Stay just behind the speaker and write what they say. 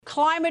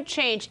climate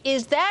change.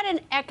 Is that an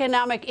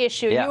economic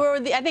issue? Yeah. You were,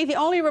 I think, the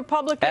only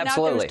Republican out there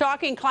Absolutely. who's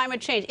talking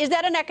climate change. Is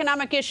that an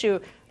economic issue?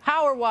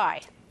 How or why?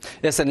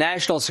 It's a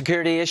national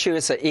security issue.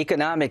 It's an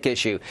economic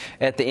issue.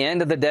 At the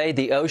end of the day,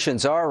 the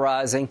oceans are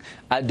rising.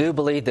 I do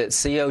believe that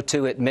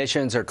CO2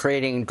 emissions are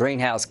creating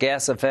greenhouse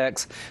gas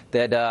effects,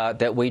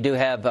 that we do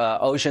have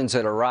oceans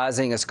that are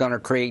rising. It's going to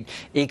create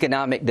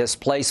economic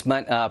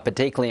displacement,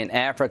 particularly in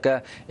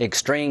Africa.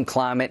 Extreme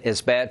climate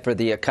is bad for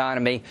the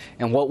economy.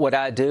 And what would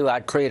I do?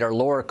 I'd create a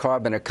lower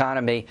carbon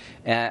economy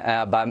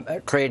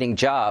by creating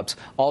jobs.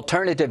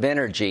 Alternative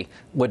energy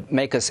would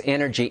make us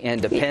energy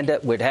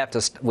independent.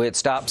 We'd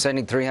stop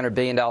sending $300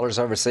 billion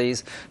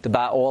overseas to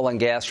buy oil and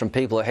gas from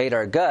people who hate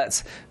our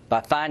guts by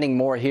finding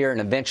more here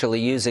and eventually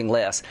using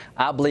less.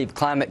 I believe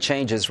climate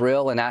change is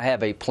real, and I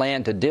have a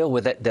plan to deal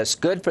with it that's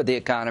good for the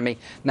economy,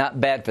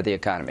 not bad for the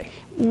economy.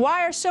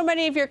 Why are so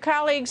many of your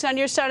colleagues on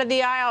your side of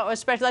the aisle,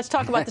 especially, let's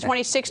talk about the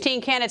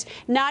 2016 candidates,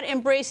 not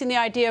embracing the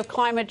idea of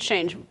climate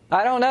change?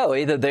 I don't know.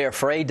 Either they're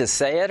afraid to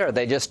say it or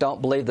they just don't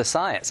believe the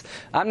science.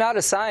 I'm not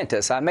a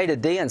scientist. I made a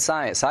D in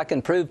science. I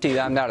can prove to you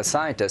I'm not a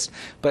scientist.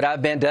 But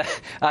I've been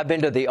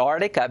to the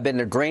Arctic. I've been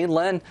to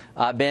Greenland.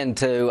 I've been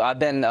to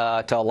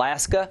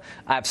Alaska.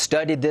 I've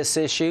studied this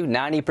issue.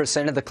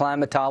 90% of the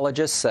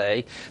climatologists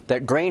say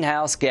that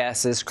greenhouse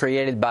gases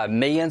created by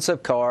millions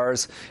of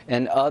cars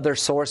and other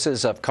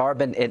sources of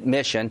carbon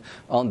emission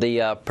on the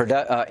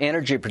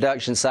energy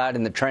production side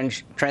and the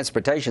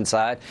transportation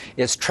side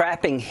is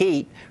trapping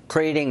heat,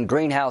 creating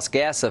greenhouse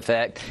gas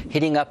effect,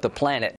 heating up the planet.